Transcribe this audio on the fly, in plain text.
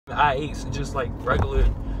i8s, just like regular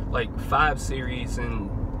like 5 series, and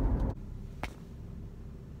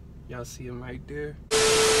y'all see them right there.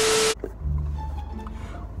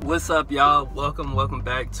 What's up, y'all? Welcome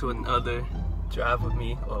back to another drive with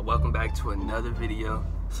me, or welcome back to another video.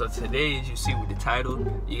 So today, as you see with the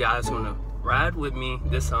title, you guys want to ride with me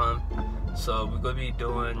this time. So we're gonna be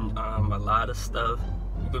doing a lot of stuff.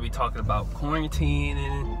 We're gonna be talking about quarantine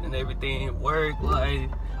and everything, work, life,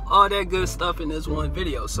 all that good stuff in this one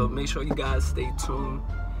video. So make sure you guys stay tuned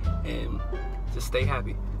and just stay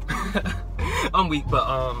happy. I'm weak,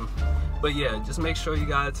 but yeah, just make sure you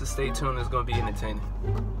guys to stay tuned. It's gonna be entertaining.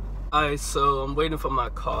 Alright, so I'm waiting for my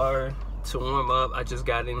car to warm up. I just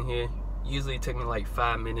got in here. Usually it takes me like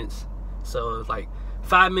 5 minutes. So it's like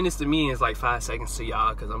 5 minutes to me is like 5 seconds to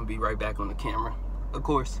y'all, because I'm gonna be right back on the camera, of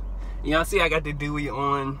course. Y'all see I got the dewy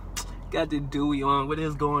on. Got the dewy on. What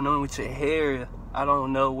is going on with your hair? I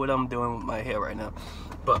don't know what I'm doing with my hair right now.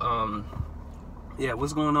 But yeah,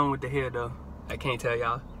 what's going on with the hair though? I can't tell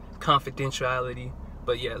y'all. Confidentiality.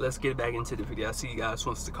 But yeah, let's get back into the video. I'll see you guys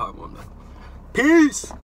once the car warms up.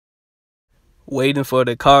 Peace! Waiting for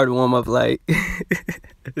the car to warm up, like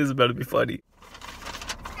this is about to be funny.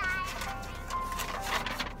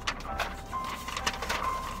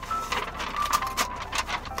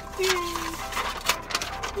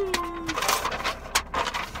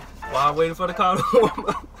 While I'm waiting for the car to warm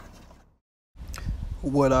up.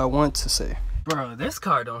 What I want to say. Bro, this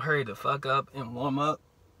car don't hurry the fuck up and warm up.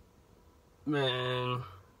 Man,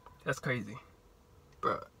 that's crazy.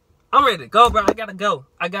 Bro, I'm ready to go, bro. I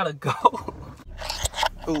gotta go.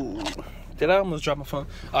 Ooh, did I almost drop my phone?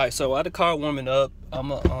 Alright, so while the car warming up,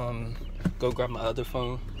 I'ma go grab my other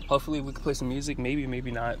phone. Hopefully we can play some music.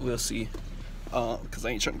 Maybe not. We'll see. Cause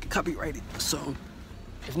I ain't trying to get copyrighted. So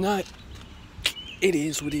if not, it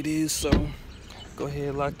is what it is. So go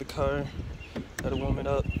ahead, lock the car, let it warm it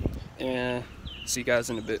up, and see you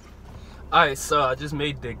guys in a bit. Alright, so I just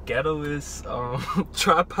made the ghettoest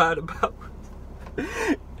tripod about.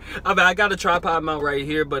 I mean, I got a tripod mount right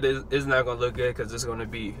here, but it's not gonna look good because it's gonna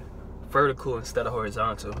be vertical instead of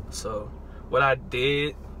horizontal. So what I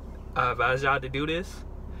did, I advise y'all to do this.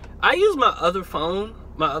 I use my other phone,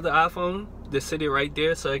 my other iPhone, to sit it right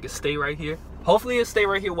there so it can stay right here. Hopefully it stay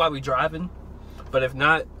right here while we driving. But if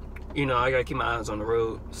not, you know, I gotta keep my eyes on the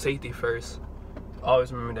road. Safety first.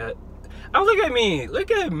 Always remember that. Oh, look at me.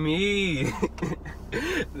 Look at me.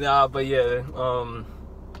 Nah, but yeah.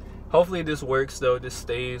 Hopefully this works though. This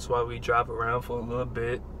stays while we drive around for a little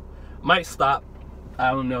bit. Might stop.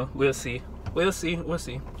 I don't know. We'll see. We'll see.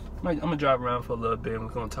 I'm gonna drive around for a little bit and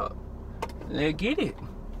we're gonna talk. Let's get it.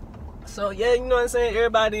 So yeah, you know what I'm saying?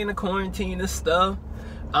 Everybody in the quarantine and stuff.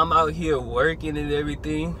 I'm out here working and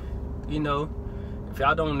everything. You know, if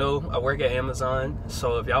y'all don't know, I work at Amazon.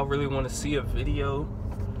 So if y'all really want to see a video,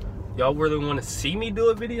 y'all really want to see me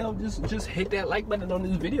do a video, just hit that like button on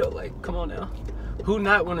this video. Like, come on now. Who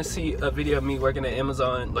not want to see a video of me working at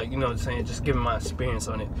Amazon? Like, you know what I'm saying? Just giving my experience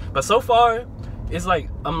on it. But so far, it's like,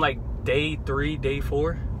 I'm like day 3, day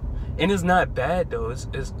 4. And it's not bad though.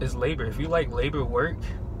 It's labor. If you like labor work,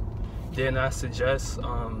 then I suggest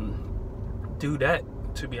do that,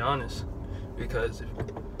 to be honest. Because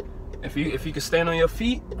if you can stand on your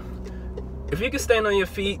feet,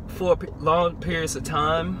 for long periods of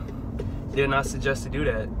time, then I suggest to do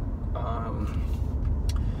that.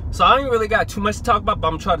 So I ain't really got too much to talk about, but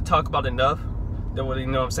I'm trying to talk about enough that, you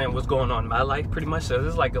know what I'm saying, what's going on in my life pretty much. So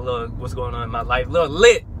this is like a little what's going on in my life, little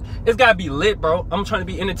lit. It's gotta be lit, bro. I'm trying to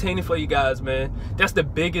be entertaining for you guys, man. That's the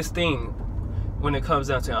biggest thing when it comes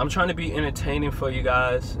down to it. I'm trying to be entertaining for you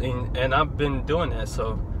guys, and I've been doing that.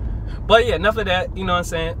 So, but yeah, enough of that. You know what I'm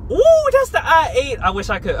saying? Ooh, that's the i8. I wish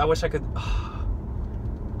I could. I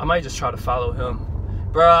might just try to follow him,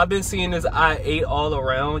 bro. I've been seeing this i8 all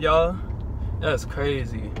around, y'all. That's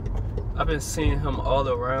crazy. I've been seeing him all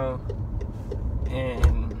around,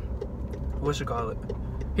 and what you call it?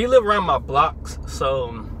 He live around my blocks,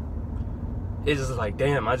 so it's just like,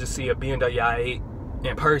 damn, I just see a BMW i8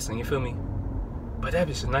 in person, you feel me? But that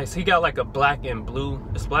bitch is nice. He got like a black and blue,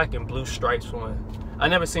 it's black and blue stripes one. I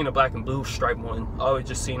never seen a black and blue stripe one. I always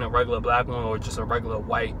just seen a regular black one, or just a regular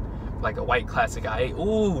white, like a white classic i8.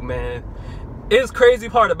 Ooh, man. It's crazy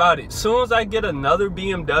part about it. Soon as I get another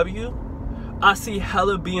BMW, I see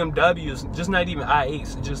hella BMWs, just not even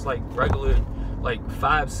i8s, just like regular, like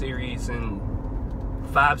 5 series and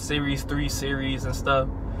 5 series, 3 series and stuff.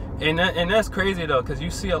 And that's crazy though, because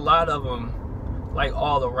you see a lot of them like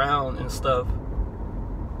all around and stuff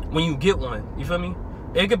when you get one, you feel me?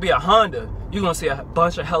 It could be a Honda. You're gonna see a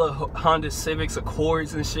bunch of hella Honda Civics,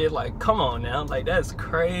 Accords and shit. Like, come on now. Like, that's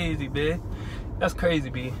crazy, B. That's crazy,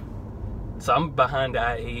 B. So I'm behind the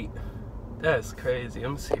I-8. That's crazy. Let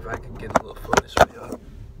me see if I can get a little footage for y'all.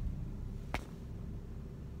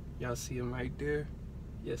 Y'all see him right there?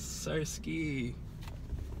 Yes, sir, ski.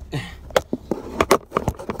 Let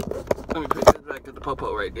me put this back at the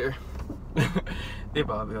popo right there. They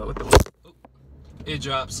probably what the it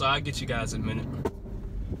dropped, so I'll get you guys in a minute.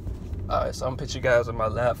 Alright, so I'm gonna put you guys on my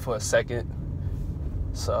lap for a second.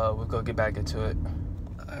 So we'll go get back into it.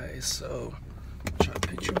 Alright, so I'm trying to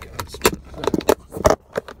put you guys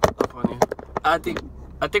up on here. I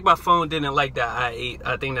think my phone didn't like that I-8.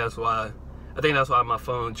 I think that's why my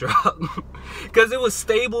phone dropped. Cause it was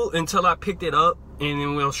stable until I picked it up, and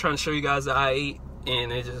then we was trying to show you guys the I-8,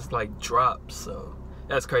 and it just like dropped. So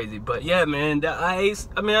that's crazy. But yeah, man, the I-8.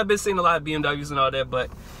 I mean, I've been seeing a lot of BMWs and all that, but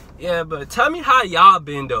yeah. But tell me how y'all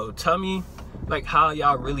been though. Tell me like how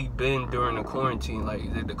y'all really been during the quarantine.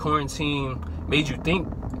 Like did the quarantine made you think?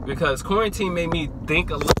 Because quarantine made me think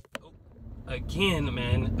a lot. Oh, again,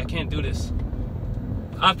 man, I can't do this.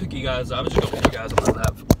 I'll pick you guys up. I'm just gonna put you guys on my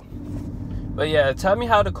lap. But yeah, tell me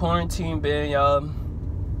how the quarantine been, y'all.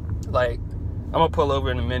 Like, I'm gonna pull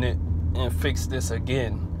over in a minute and fix this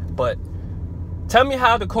again. But tell me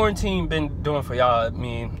how the quarantine been doing for y'all. I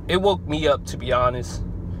mean, it woke me up, to be honest.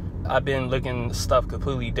 I've been looking at stuff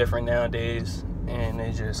completely different nowadays, and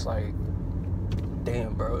it's just like,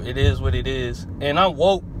 damn, bro, it is what it is. And I'm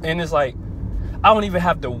woke, and it's like, I don't even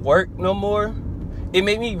have to work no more. It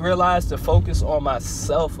made me realize to focus on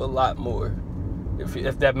myself a lot more,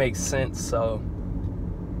 if that makes sense. So,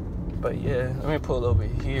 but yeah, let me pull over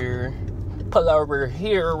here. Pull over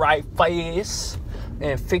here right fast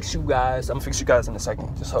and fix you guys. I'm gonna fix you guys in a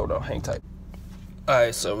second. Just hold on, hang tight.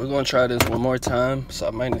 Alright, so we're gonna try this one more time. So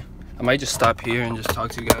I might just stop here and just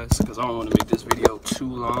talk to you guys, because I don't want to make this video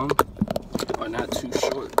too long or not too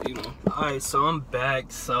short, you know. Alright, so I'm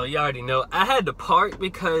back. So you already know I had to park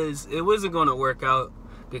because it wasn't gonna work out,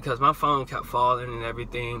 because my phone kept falling and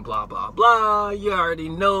everything, blah blah blah. You already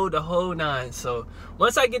know the whole nine. So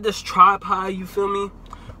once I get this tripod, you feel me,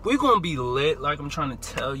 we're gonna be lit. Like I'm trying to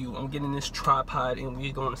tell you, I'm getting this tripod and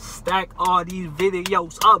we're gonna stack all these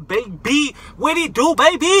videos up, baby. What it do,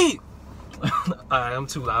 baby? Alright, I'm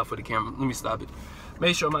too loud for the camera. Let me stop it.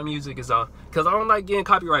 Make sure my music is off, because I don't like getting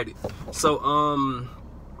copyrighted. So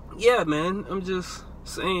yeah, man, I'm just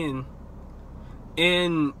saying.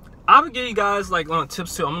 And I'm gonna give you guys like on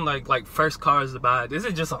tips too. I'm like first cars to buy. This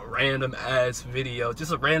is just a random ass video,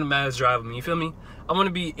 just a random ass drive of me, you feel me? I want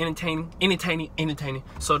to be entertaining.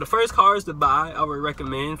 So the first cars to buy, I would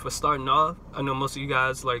recommend for starting off. I know most of you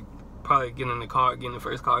guys like probably getting in the car, getting the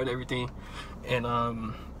first car and everything. And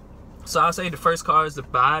so I'll say the first cars to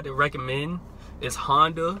buy to recommend is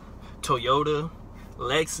Honda, Toyota,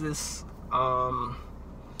 Lexus,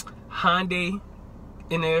 Hyundai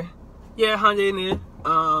in there. Yeah, Hyundai in there.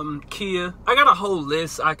 Kia. I got a whole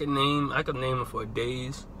list I could name them for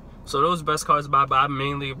days. So those best cars to buy, but I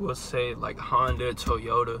mainly would say like Honda,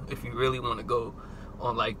 Toyota, if you really want to go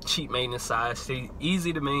on like cheap maintenance side. Stay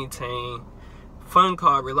easy to maintain, fun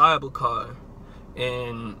car, reliable car.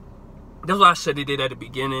 And that's what I should have did at the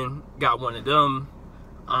beginning. Got one of them.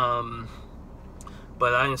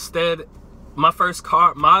 But I instead, my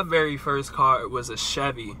very first car was a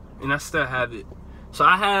Chevy, and I still have it. So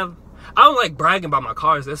I don't like bragging about my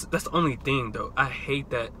cars. That's the only thing though. I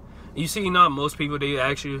hate that. You see, you know, most people, they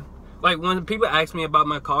ask you, like when people ask me about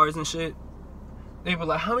my cars and shit, they be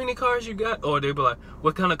like, how many cars you got? Or they be like,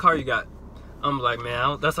 what kind of car you got? I'm like,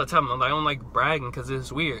 man, that's what I tell them. I'm like, I don't like bragging because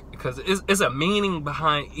it's weird. Because it's a meaning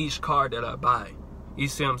behind each car that I buy. You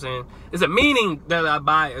see what I'm saying? It's a meaning that I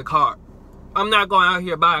buy a car. I'm not going out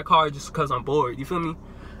here buy a car just because I'm bored. You feel me?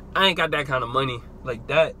 I ain't got that kind of money like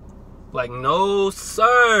that. Like, no,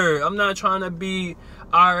 sir. I'm not trying to be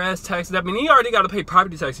IRS taxed. I mean, you already got to pay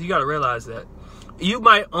property tax. You got to realize that. You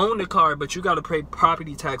might own the car, but you got to pay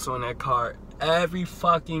property tax on that car every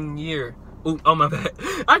fucking year. Ooh, oh my bad.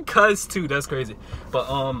 I cuss too. That's crazy. But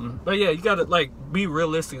yeah, you got to like be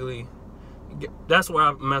realistically. That's where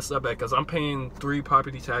I messed up at, because I'm paying 3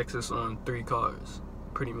 property taxes on 3 cars,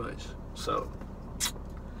 pretty much. So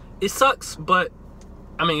it sucks, but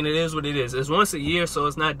I mean, it is what it is. It's once a year, so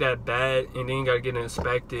it's not that bad. And then you gotta get it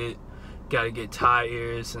inspected, gotta get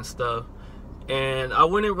tires and stuff. And I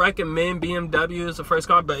wouldn't recommend BMW as the first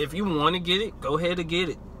car, but if you want to get it, go ahead and get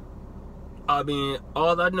it. I mean,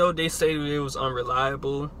 all I know, they say it was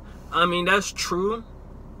unreliable. I mean, that's true,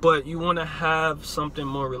 but you want to have something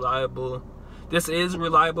more reliable. This is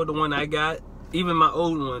reliable, the one I got. Even my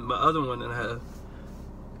old one, my other one that I have.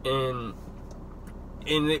 And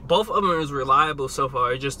both of them is reliable so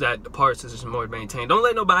far. It's just that the parts is just more maintained. Don't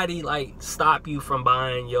let nobody like stop you from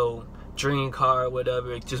buying your dream car or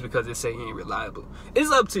whatever just because they say it ain't reliable.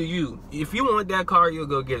 It's up to you. If you want that car, you'll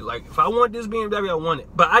go get it. Like, if I want this BMW, I want it.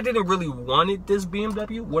 But I didn't really want this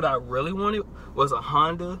BMW. What I really wanted was a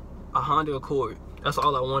Honda Accord. That's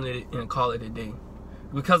all I wanted and call it a day.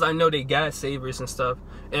 Because I know they gas savers and stuff.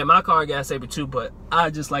 And my car gas saver too, but I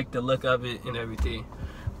just like the look of it and everything.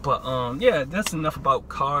 But yeah, that's enough about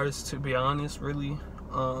cars, to be honest, really.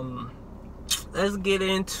 Let's get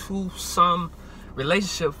into some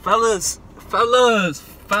relationship, fellas,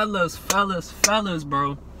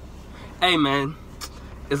 bro. Hey, man,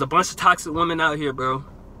 there's a bunch of toxic women out here, bro.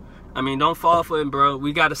 I mean, don't fall for it, bro.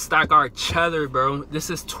 We gotta stack our cheddar, bro. This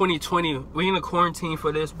is 2020. We in a quarantine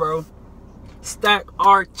for this, bro. Stack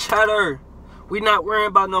our cheddar. We not worrying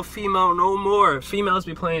about no female no more. Females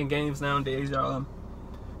be playing games nowadays, y'all.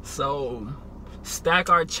 So, stack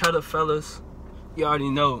our cheddar, fellas. You already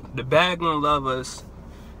know. The bag gonna love us.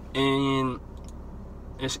 And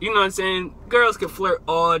you know what I'm saying? Girls can flirt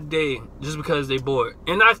all day just because they bored.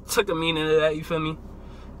 And I took a meaning of that, you feel me?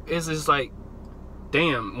 It's just like,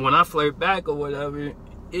 damn, when I flirt back or whatever,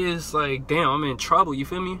 it's like, damn, I'm in trouble, you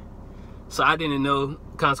feel me? So I didn't know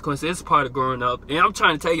consequences. It's part of growing up. And I'm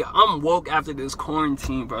trying to tell you, I'm woke after this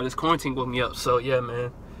quarantine, bro. This quarantine woke me up. So yeah,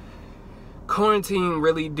 man. Quarantine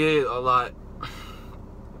really did a lot.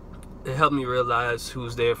 It helped me realize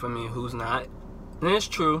who's there for me and who's not. And it's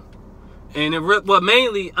true. And well,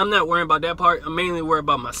 mainly, I'm not worrying about that part. I'm mainly worried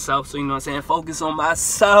about myself. So, you know what I'm saying? Focus on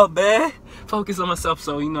myself, man. Focus on myself.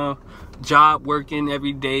 So, you know, job, working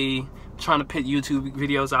every day, trying to put YouTube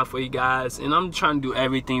videos out for you guys. And I'm trying to do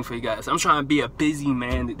everything for you guys. I'm trying to be a busy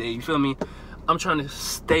man today. You feel me? I'm trying to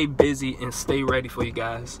stay busy and stay ready for you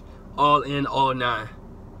guys. All in, all nine.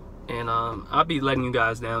 And I'll be letting you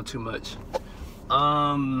guys down too much.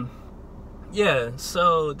 Yeah,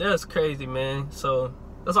 so that's crazy, man. So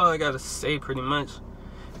that's all I gotta say, pretty much.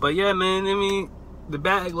 But yeah, man, I mean, the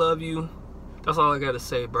bag love you. That's all I gotta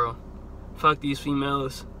say, bro. Fuck these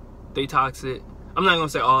females. They toxic. I'm not gonna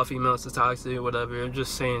say all females are toxic or whatever. I'm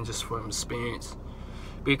just saying, just from experience.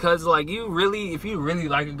 Because, like, if you really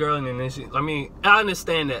like a girl, and then I mean, I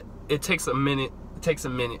understand that it takes a minute. It takes a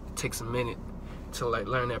minute to, like,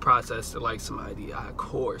 learn that process to like somebody. Of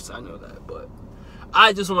course, I know that, but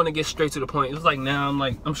I just want to get straight to the point. It's like now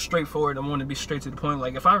I'm straightforward. I want to be straight to the point.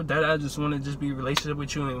 Like, if I were that, I just want to just be in a relationship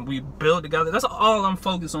with you and we build together. That's all I'm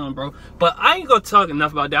focused on, bro. But I ain't gonna talk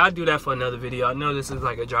enough about that. I'll do that for another video. I know this is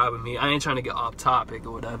like a job of me. I ain't trying to get off topic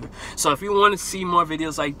or whatever. So if you want to see more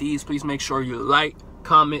videos like these, please make sure you like,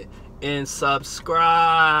 comment, and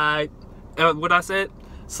subscribe. What I said?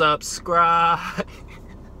 Subscribe.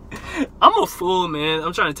 I'm a fool, man.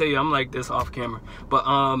 I'm trying to tell you, I'm like this off camera. But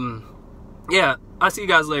yeah, I'll see you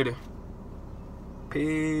guys later.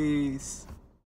 Peace.